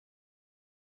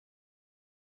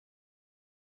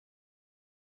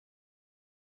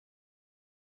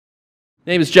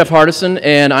My name is Jeff Hardison,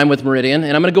 and I'm with Meridian,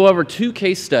 and I'm going to go over two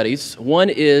case studies. One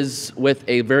is with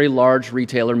a very large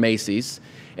retailer, Macy's,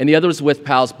 and the other is with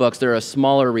Powell's Books. They're a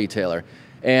smaller retailer.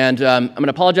 And I'm going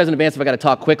to apologize in advance if I got to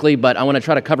talk quickly, but I want to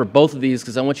try to cover both of these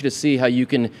because I want you to see how you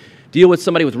can deal with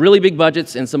somebody with really big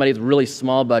budgets and somebody with really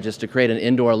small budgets to create an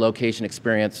indoor location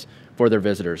experience for their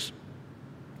visitors.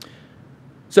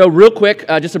 So real quick,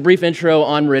 just a brief intro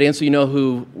on Meridian so you know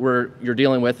who you're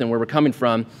dealing with and where we're coming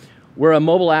from. We're a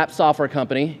mobile app software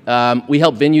company. We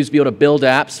help venues be able to build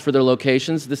apps for their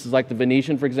locations. This is like the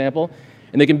Venetian, for example.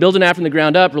 And they can build an app from the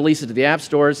ground up, release it to the app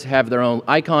stores, have their own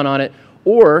icon on it,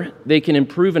 or they can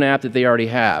improve an app that they already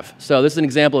have. So this is an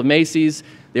example of Macy's.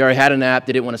 They already had an app.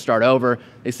 They didn't want to start over.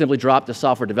 They simply dropped the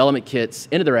software development kits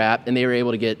into their app, and they were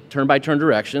able to get turn-by-turn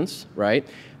directions, right?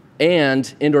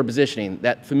 And indoor positioning.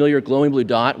 That familiar glowing blue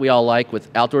dot we all like with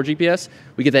outdoor GPS,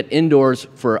 we get that indoors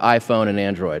for iPhone and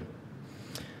Android.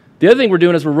 The other thing we're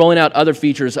doing is we're rolling out other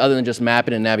features other than just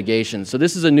mapping and navigation. So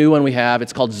this is a new one we have.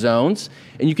 It's called Zones.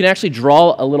 And you can actually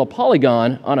draw a little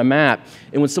polygon on a map.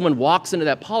 And when someone walks into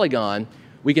that polygon,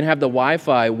 we can have the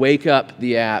Wi-Fi wake up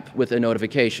the app with a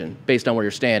notification based on where you're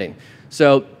standing.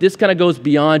 So this kind of goes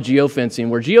beyond geofencing,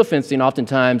 where geofencing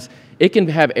oftentimes, it can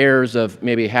have errors of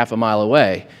maybe half a mile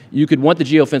away. You could want the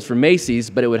geofence for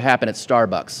Macy's, but it would happen at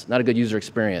Starbucks. Not a good user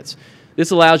experience.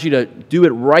 This allows you to do it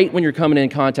right when you're coming in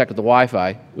contact with the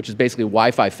Wi-Fi, which is basically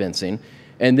Wi-Fi fencing,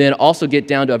 and then also get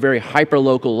down to a very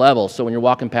hyper-local level. So when you're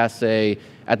walking past, say,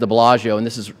 at the Bellagio, and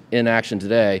this is in action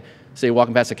today, say you're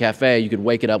walking past a cafe, you could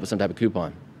wake it up with some type of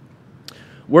coupon.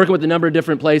 Working with a number of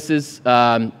different places,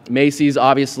 Macy's,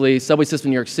 obviously, Subway System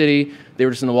in New York City. They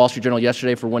were just in the Wall Street Journal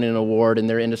yesterday for winning an award in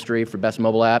their industry for Best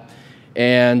Mobile App.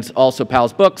 And also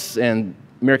Powell's Books and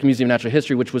American Museum of Natural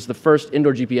History, which was the first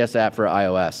indoor GPS app for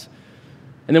iOS.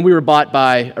 And then we were bought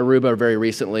by Aruba very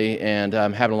recently, and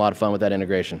I'm having a lot of fun with that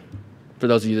integration, for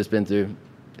those of you that's been through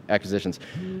acquisitions.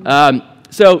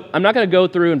 So I'm not going to go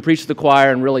through and preach to the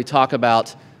choir and really talk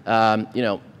about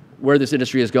where this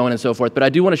industry is going and so forth, but I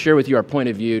do want to share with you our point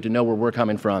of view to know where we're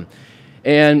coming from.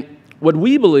 And what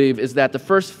we believe is that the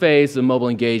first phase of mobile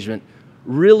engagement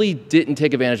really didn't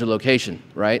take advantage of location,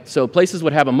 right? So places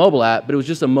would have a mobile app, but it was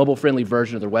just a mobile-friendly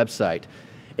version of their website.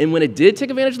 And when it did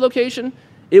take advantage of location,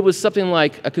 it was something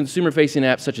like a consumer-facing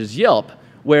app such as Yelp,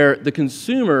 where the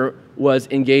consumer was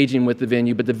engaging with the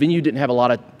venue, but the venue didn't have a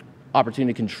lot of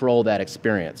opportunity to control that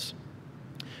experience.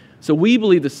 So we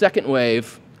believe the second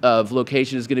wave of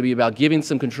location is going to be about giving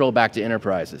some control back to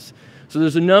enterprises. So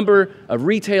there's a number of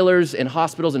retailers and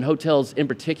hospitals and hotels in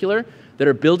particular that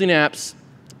are building apps,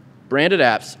 branded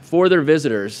apps, for their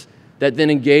visitors that then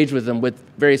engage with them with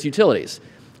various utilities.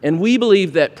 And we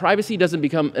believe that privacy doesn't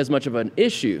become as much of an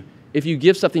issue if you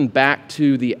give something back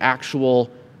to the actual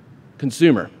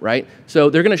consumer, right? So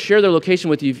they're going to share their location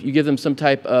with you if you give them some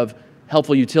type of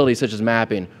helpful utility such as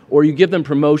mapping, or you give them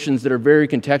promotions that are very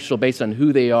contextual based on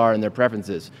who they are and their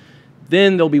preferences.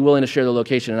 Then they'll be willing to share their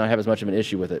location and not have as much of an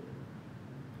issue with it.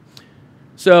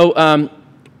 So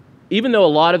even though a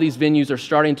lot of these venues are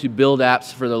starting to build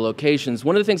apps for their locations,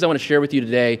 one of the things I want to share with you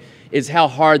today is how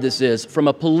hard this is from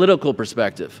a political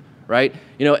perspective. Right?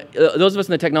 You know, those of us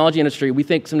in the technology industry, we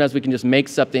think sometimes we can just make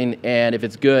something and if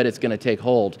it's good, it's going to take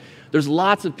hold. There's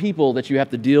lots of people that you have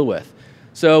to deal with.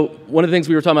 So one of the things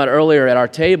we were talking about earlier at our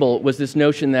table was this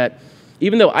notion that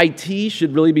even though IT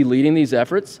should really be leading these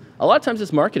efforts, a lot of times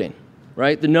it's marketing,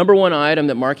 right? The number one item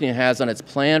that marketing has on its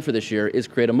plan for this year is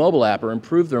create a mobile app or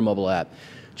improve their mobile app.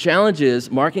 Challenge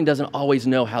is marketing doesn't always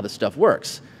know how the stuff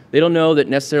works. They don't know that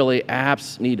necessarily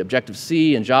apps need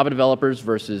Objective-C and Java developers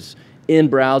versus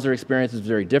in-browser experience is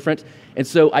very different. And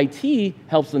so IT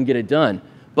helps them get it done,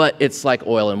 but it's like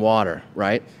oil and water,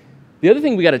 right? The other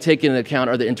thing we got to take into account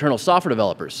are the internal software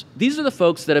developers. These are the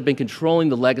folks that have been controlling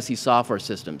the legacy software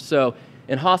systems. So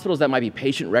in hospitals, that might be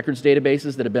patient records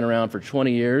databases that have been around for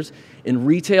 20 years. In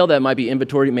retail, that might be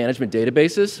inventory management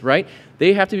databases, right?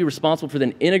 They have to be responsible for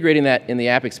then integrating that in the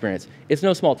app experience. It's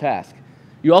no small task.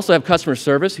 You also have customer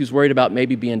service who's worried about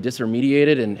maybe being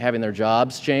disintermediated and having their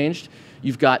jobs changed.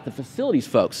 You've got the facilities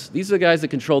folks. These are the guys that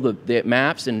control the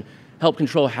maps and help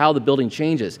control how the building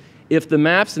changes. If the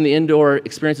maps and the indoor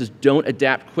experiences don't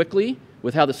adapt quickly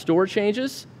with how the store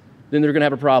changes, then they're going to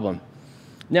have a problem.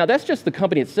 Now, that's just the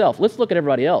company itself. Let's look at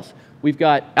everybody else. We've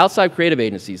got outside creative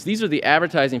agencies. These are the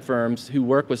advertising firms who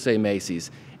work with, say,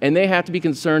 Macy's. And they have to be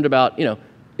concerned about, are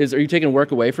you taking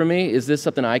work away from me? Is this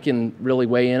something I can really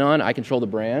weigh in on? I control the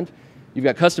brand. You've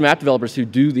got custom app developers who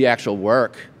do the actual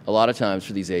work a lot of times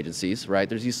for these agencies, right?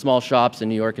 There's these small shops in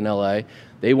New York and LA.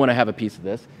 They want to have a piece of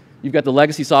this. You've got the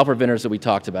legacy software vendors that we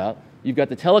talked about. You've got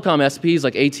the telecom SPs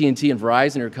like AT&T and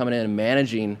Verizon who are coming in and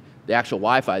managing the actual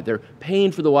Wi-Fi. They're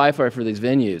paying for the Wi-Fi for these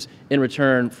venues in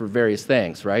return for various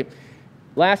things, right?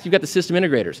 Last, you've got the system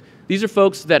integrators. These are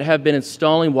folks that have been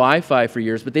installing Wi-Fi for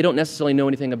years, but they don't necessarily know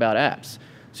anything about apps.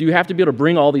 So you have to be able to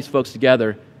bring all these folks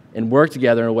together and work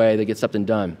together in a way that gets something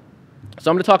done. So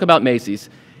I'm going to talk about Macy's.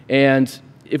 And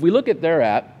if we look at their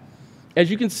app, as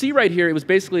you can see right here, it was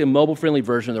basically a mobile-friendly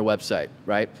version of their website,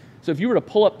 right? So if you were to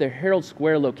pull up their Herald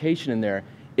Square location in there,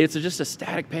 it's just a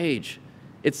static page.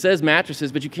 It says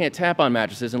mattresses, but you can't tap on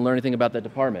mattresses and learn anything about that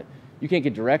department. You can't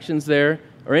get directions there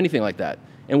or anything like that.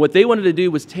 And what they wanted to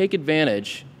do was take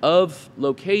advantage of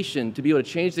location to be able to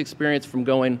change the experience from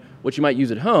going what you might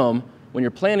use at home when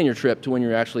you're planning your trip to when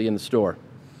you're actually in the store.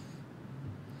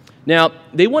 Now,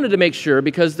 they wanted to make sure,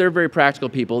 because they're very practical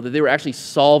people, that they were actually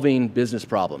solving business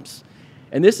problems.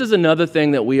 And this is another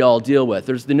thing that we all deal with.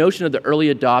 There's the notion of the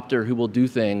early adopter who will do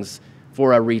things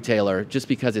for a retailer just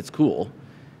because it's cool.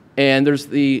 And there's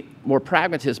the more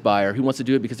pragmatist buyer who wants to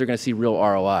do it because they're going to see real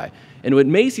ROI. And what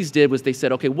Macy's did was they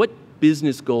said, okay, what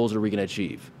business goals are we going to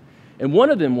achieve? And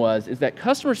one of them is that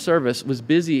customer service was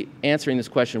busy answering this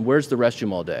question, where's the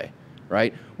restroom all day,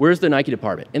 right? Where's the Nike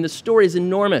department? And the store is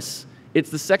enormous. It's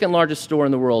the second largest store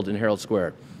in the world in Herald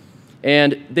Square.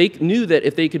 And they knew that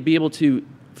if they could be able to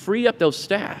free up those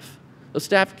staff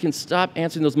can stop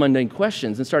answering those mundane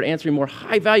questions and start answering more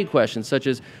high-value questions, such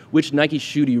as, which Nike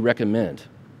shoe do you recommend?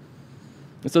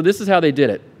 And so this is how they did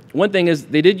it. One thing is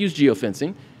they did use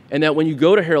geofencing, and that when you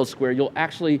go to Herald Square, you'll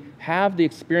actually have the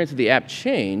experience of the app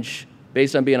change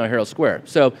based on being on Herald Square.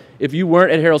 So if you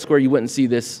weren't at Herald Square, you wouldn't see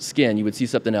this skin. You would see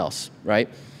something else, right?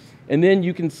 And then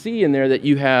you can see in there that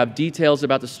you have details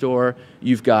about the store,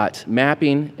 you've got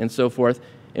mapping and so forth.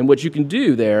 And what you can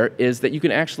do there is that you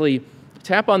can actually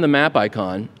tap on the map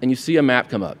icon and you see a map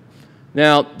come up.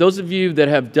 Now, those of you that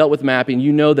have dealt with mapping,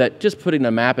 you know that just putting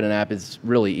a map in an app is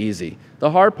really easy.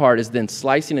 The hard part is then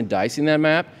slicing and dicing that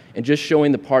map and just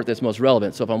showing the part that's most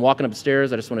relevant. So if I'm walking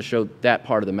upstairs, I just want to show that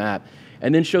part of the map.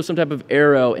 And then show some type of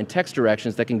arrow and text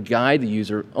directions that can guide the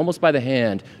user almost by the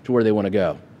hand to where they want to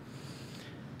go.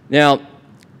 Now,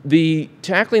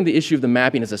 tackling the issue of the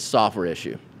mapping is a software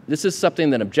issue. This is something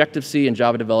that Objective-C and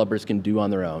Java developers can do on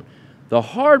their own. The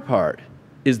hard part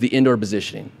is the indoor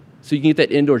positioning. So you can get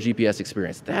that indoor GPS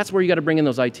experience. That's where you got to bring in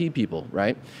those IT people,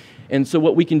 right? And so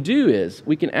what we can do is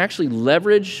we can actually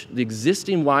leverage the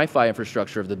existing Wi-Fi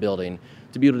infrastructure of the building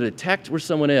to be able to detect where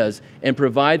someone is and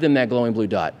provide them that glowing blue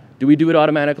dot. Do we do it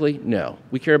automatically? No.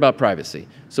 We care about privacy.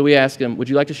 So we ask them, would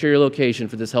you like to share your location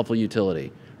for this helpful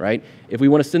utility, right? If we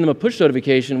want to send them a push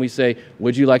notification, we say,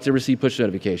 would you like to receive push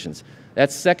notifications?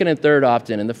 That's second and third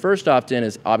opt-in, and the first opt-in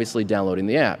is obviously downloading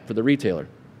the app for the retailer.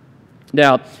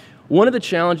 Now, one of the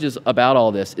challenges about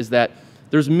all this is that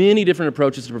there's many different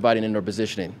approaches to providing indoor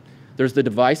positioning. There's the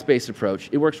device-based approach.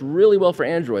 It works really well for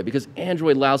Android because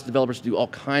Android allows developers to do all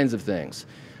kinds of things.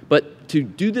 But to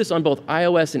do this on both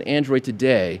iOS and Android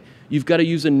today, you've got to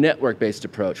use a network-based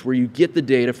approach where you get the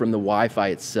data from the Wi-Fi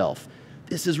itself.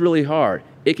 This is really hard.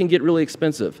 It can get really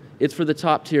expensive. It's for the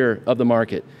top tier of the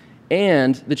market.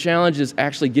 And the challenge is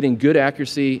actually getting good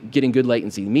accuracy, getting good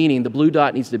latency, meaning the blue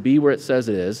dot needs to be where it says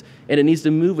it is, and it needs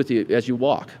to move with you as you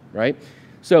walk, right?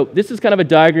 So this is kind of a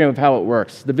diagram of how it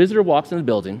works. The visitor walks in the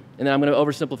building, and then I'm going to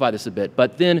oversimplify this a bit,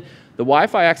 but then the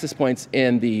Wi-Fi access points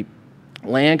and the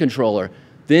LAN controller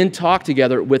then talk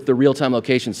together with the real-time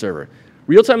location server.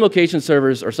 Real-time location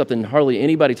servers are something hardly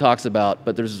anybody talks about,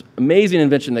 but there's an amazing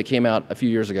invention that came out a few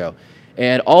years ago.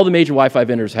 And all the major Wi-Fi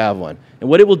vendors have one. And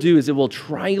what it will do is it will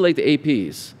triangulate the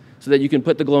APs so that you can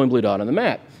put the glowing blue dot on the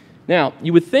map. Now,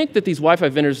 you would think that these Wi-Fi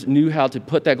vendors knew how to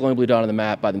put that glowing blue dot on the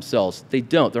map by themselves. They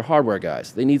don't. They're hardware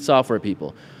guys. They need software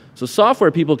people. So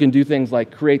software people can do things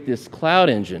like create this cloud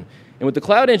engine. And what the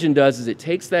cloud engine does is it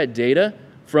takes that data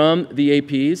from the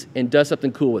APs and does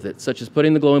something cool with it, such as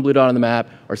putting the glowing blue dot on the map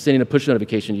or sending a push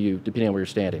notification to you, depending on where you're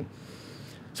standing.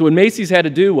 So what Macy's had to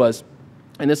do was,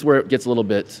 and this is where it gets a little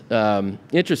bit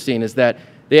interesting, is that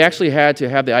they actually had to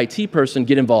have the IT person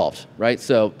get involved, right?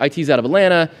 So IT's out of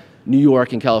Atlanta, New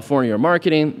York and California are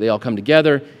marketing. They all come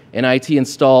together, and IT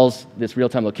installs this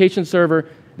real-time location server.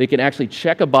 They can actually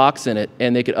check a box in it,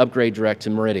 and they can upgrade direct to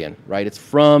Meridian, right? It's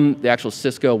from the actual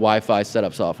Cisco Wi-Fi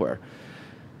setup software.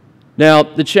 Now,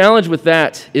 the challenge with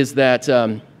that is that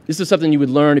this is something you would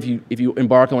learn if you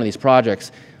embark on one of these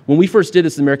projects. When we first did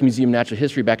this at the American Museum of Natural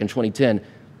History back in 2010,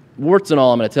 warts and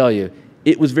all, I'm going to tell you,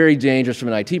 it was very dangerous from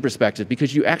an IT perspective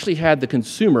because you actually had the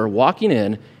consumer walking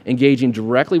in, engaging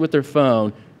directly with their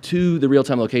phone to the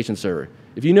real-time location server.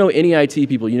 If you know any IT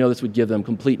people, you know this would give them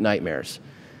complete nightmares.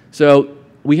 So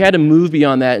we had to move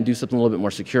beyond that and do something a little bit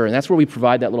more secure, and that's where we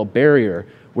provide that little barrier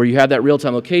where you have that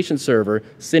real-time location server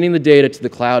sending the data to the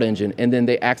cloud engine, and then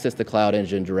they access the cloud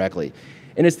engine directly.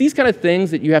 And it's these kind of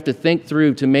things that you have to think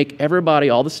through to make everybody,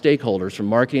 all the stakeholders from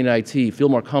marketing and IT, feel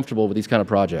more comfortable with these kind of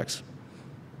projects.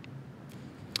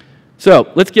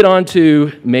 So let's get on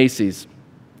to Macy's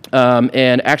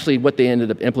and actually what they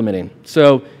ended up implementing.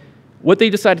 So what they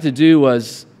decided to do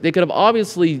was they could have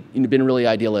obviously been really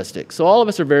idealistic. So all of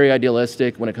us are very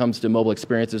idealistic when it comes to mobile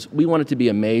experiences. We want it to be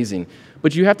amazing.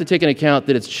 But you have to take into account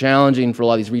that it's challenging for a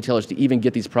lot of these retailers to even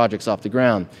get these projects off the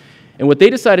ground. And what they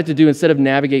decided to do, instead of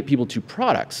navigate people to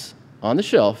products on the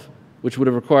shelf, which would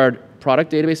have required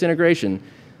product database integration,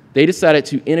 they decided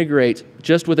to integrate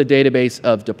just with a database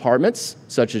of departments,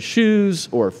 such as shoes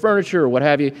or furniture or what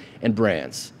have you, and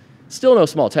brands. Still no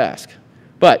small task.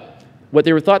 But what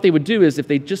they thought they would do is if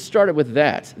they just started with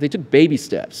that, they took baby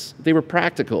steps, they were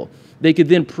practical, they could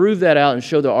then prove that out and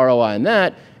show the ROI in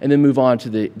that, and then move on to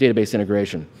the database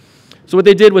integration. So what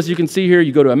they did was, you can see here,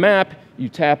 you go to a map, you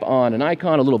tap on an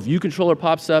icon, a little view controller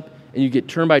pops up, and you get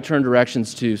turn-by-turn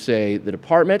directions to, say, the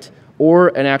department or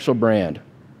an actual brand.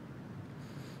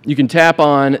 You can tap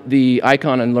on the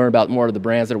icon and learn about more of the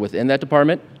brands that are within that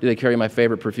department. Do they carry my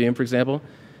favorite perfume, for example?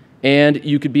 And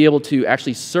you could be able to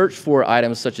actually search for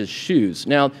items such as shoes.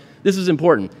 Now, this is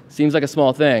important. Seems like a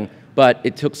small thing, but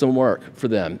it took some work for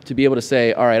them to be able to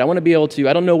say, all right, I want to be able to,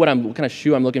 I don't know what kind of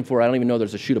shoe I'm looking for. I don't even know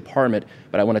there's a shoe department,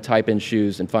 but I want to type in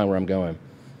shoes and find where I'm going.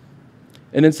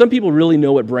 And then some people really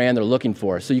know what brand they're looking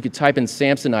for. So you could type in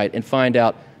Samsonite and find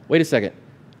out, wait a second,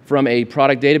 from a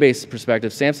product database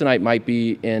perspective, Samsonite might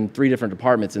be in 3 different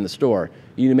departments in the store.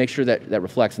 You need to make sure that that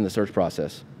reflects in the search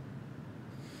process.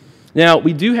 Now,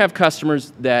 we do have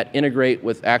customers that integrate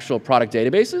with actual product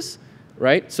databases,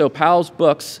 right? So Powell's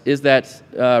Books is that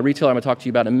retailer I'm going to talk to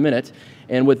you about in a minute.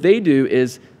 And what they do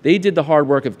is they did the hard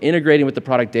work of integrating with the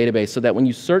product database so that when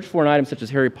you search for an item such as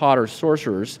Harry Potter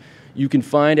Sorcerers, you can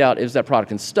find out, is that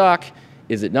product in stock?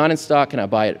 Is it not in stock? Can I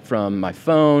buy it from my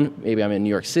phone? Maybe I'm in New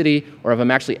York City. Or if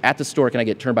I'm actually at the store, can I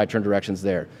get turn-by-turn directions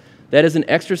there? That is an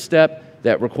extra step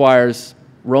that requires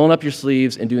rolling up your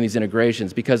sleeves and doing these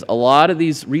integrations, because a lot of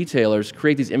these retailers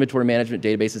create these inventory management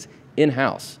databases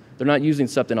in-house. They're not using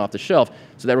something off the shelf,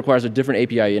 so that requires a different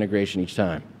API integration each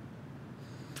time.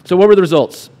 So what were the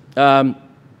results?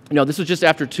 This was just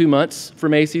after 2 months for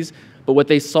Macy's, but what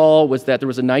they saw was that there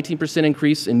was a 19%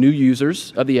 increase in new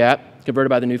users of the app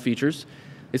converted by the new features.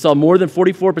 They saw more than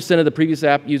 44% of the previous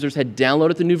app users had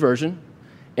downloaded the new version,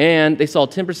 and they saw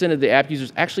 10% of the app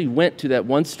users actually went to that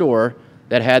one store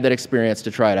that had that experience to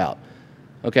try it out.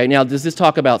 Okay, now does this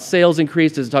talk about sales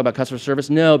increase? Does it talk about customer service?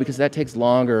 No, because that takes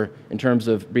longer in terms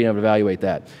of being able to evaluate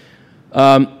that.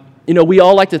 We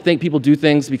all like to think people do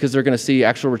things because they're going to see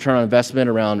actual return on investment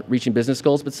around reaching business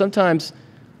goals, but sometimes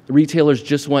the retailers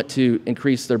just want to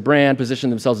increase their brand, position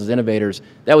themselves as innovators.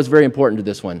 That was very important to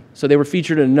this one. So they were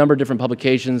featured in a number of different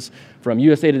publications, from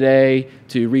USA Today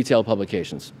to retail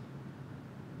publications.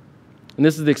 And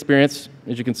this is the experience,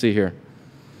 as you can see here.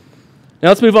 Now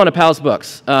let's move on to Powell's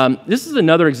Books. This is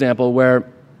another example where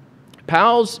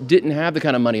Powell's didn't have the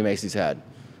kind of money Macy's had.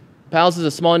 Powell's is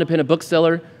a small independent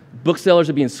bookseller.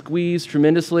 Booksellers are being squeezed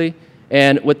tremendously.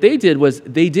 And what they did was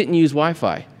they didn't use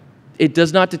Wi-Fi. It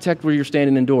does not detect where you're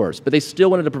standing indoors, but they still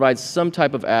wanted to provide some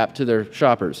type of app to their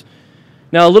shoppers.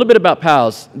 Now, a little bit about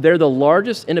Powell's. They're the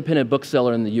largest independent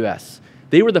bookseller in the US.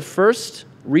 They were the first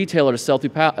retailer to sell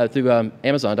through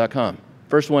Amazon.com.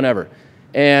 First one ever.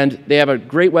 And they have a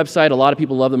great website. A lot of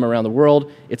people love them around the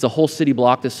world. It's a whole city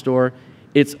block, this store.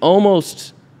 It's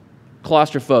almost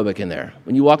claustrophobic in there.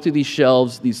 When you walk through these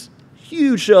shelves, these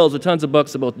huge shelves with tons of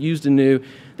books, both used and new,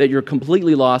 that you're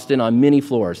completely lost in on many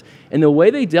floors. And the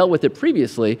way they dealt with it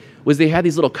previously was they had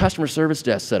these little customer service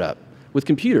desks set up with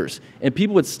computers. And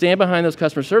people would stand behind those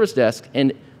customer service desks,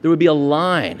 and there would be a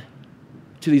line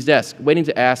to these desks waiting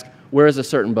to ask, where is a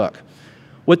certain book?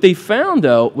 What they found,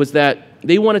 though, was that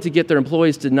they wanted to get their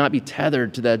employees to not be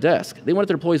tethered to that desk. They wanted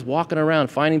their employees walking around,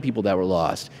 finding people that were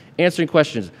lost, answering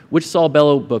questions. Which Saul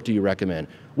Bellow book do you recommend?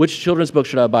 Which children's book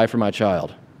should I buy for my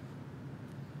child?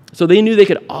 So they knew they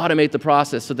could automate the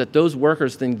process so that those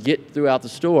workers then get throughout the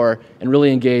store and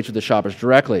really engage with the shoppers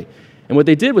directly. And what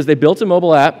they did was they built a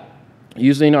mobile app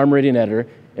using our Meridian editor.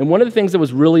 And one of the things that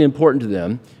was really important to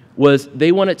them was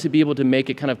they wanted to be able to make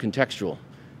it kind of contextual,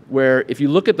 where if you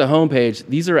look at the homepage,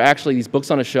 these are actually these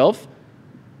books on a shelf.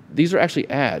 These are actually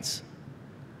ads.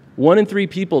 1 in 3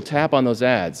 people tap on those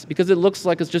ads because it looks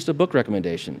like it's just a book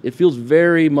recommendation. It feels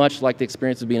very much like the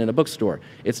experience of being in a bookstore.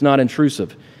 It's not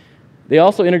intrusive. They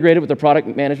also integrated with the product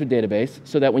management database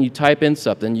so that when you type in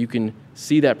something, you can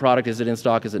see that product, is it in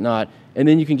stock, is it not, and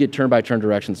then you can get turn-by-turn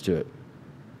directions to it.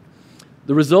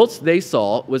 The results they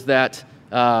saw was that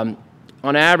on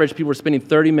average, people were spending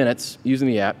 30 minutes using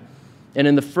the app. And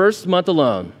in the first month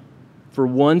alone, for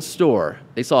one store,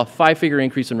 they saw a 5-figure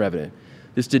increase in revenue.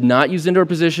 This did not use indoor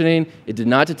positioning. It did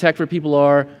not detect where people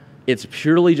are. It's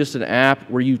purely just an app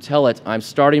where you tell it, I'm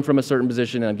starting from a certain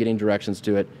position and I'm getting directions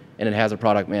to it, and it has a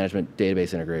product management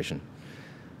database integration.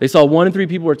 They saw 1 in 3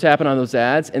 people were tapping on those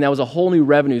ads, and that was a whole new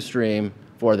revenue stream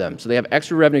for them. So they have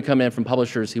extra revenue coming in from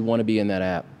publishers who want to be in that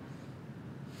app.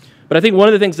 But I think one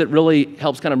of the things that really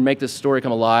helps kind of make this story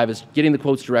come alive is getting the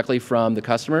quotes directly from the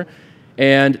customer.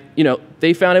 And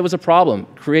they found it was a problem,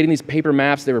 creating these paper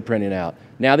maps they were printing out.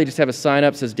 Now they just have a sign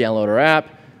up that says download our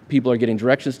app, people are getting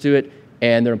directions to it,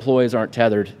 and their employees aren't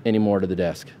tethered anymore to the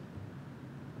desk.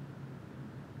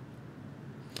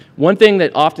 One thing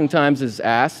that oftentimes is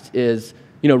asked is,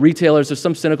 retailers, there's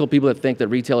some cynical people that think that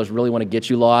retailers really want to get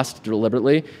you lost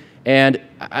deliberately, and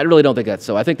I really don't think that's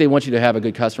so. I think they want you to have a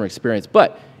good customer experience,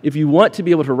 but if you want to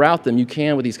be able to route them, you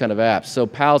can with these kind of apps. So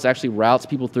PALS actually routes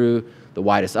people through the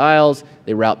widest aisles,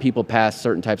 they route people past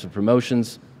certain types of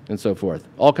promotions, and so forth.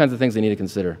 All kinds of things they need to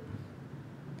consider.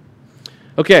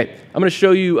 Okay, I'm going to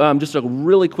show you just a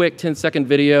really quick 10-second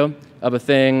video of a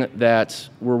thing that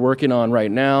we're working on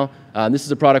right now. This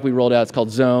is a product we rolled out. It's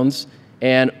called Zones.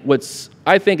 And what's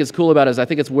I think is cool about it is I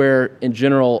think it's where, in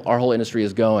general, our whole industry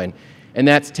is going. And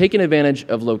that's taking advantage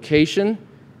of location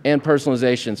and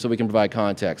personalization so we can provide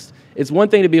context. It's one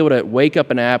thing to be able to wake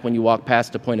up an app when you walk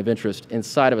past a point of interest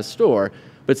inside of a store,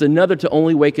 but it's another to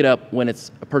only wake it up when a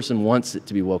person wants it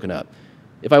to be woken up.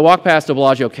 If I walk past a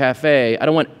Bellagio cafe, I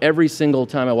don't want every single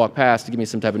time I walk past to give me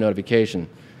some type of notification.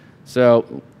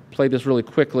 So play this really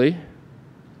quickly.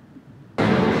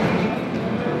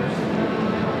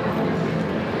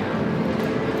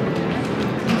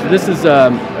 So this is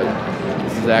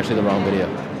actually the wrong video.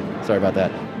 Sorry about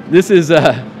that. This is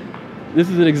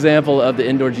an example of the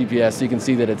indoor GPS. So you can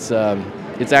see that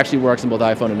it actually works in both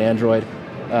iPhone and Android.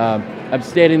 I'm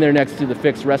standing there next to the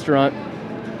Fix restaurant,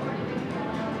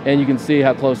 and you can see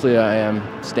how closely I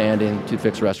am standing to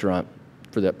Fix restaurant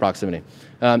for that proximity.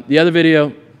 The other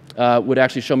video would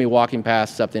actually show me walking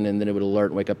past something, and then it would alert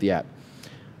and wake up the app.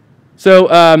 So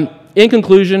in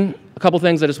conclusion, a couple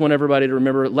things I just want everybody to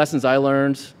remember. Lessons I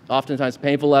learned, oftentimes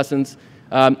painful lessons.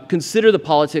 Consider the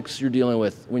politics you're dealing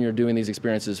with when you're doing these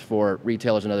experiences for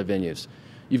retailers and other venues.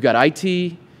 You've got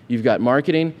IT, you've got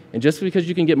marketing, and just because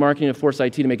you can get marketing to force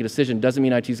IT to make a decision doesn't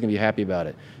mean IT is going to be happy about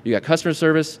it. You got customer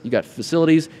service, you got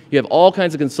facilities, you have all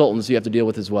kinds of consultants you have to deal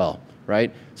with as well,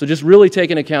 right? So just really take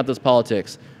into account those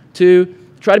politics. 2,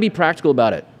 try to be practical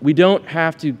about it. We don't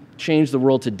have to change the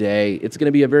world today. It's going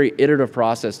to be a very iterative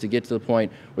process to get to the point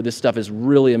where this stuff is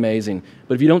really amazing.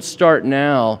 But if you don't start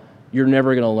now, you're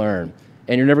never going to learn.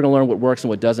 And you're never going to learn what works and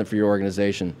what doesn't for your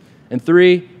organization. And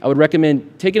 3, I would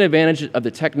recommend taking advantage of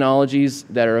the technologies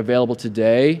that are available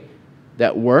today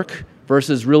that work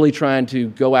versus really trying to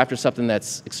go after something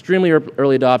that's extremely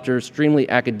early adopter, extremely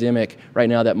academic right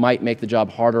now that might make the job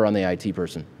harder on the IT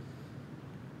person.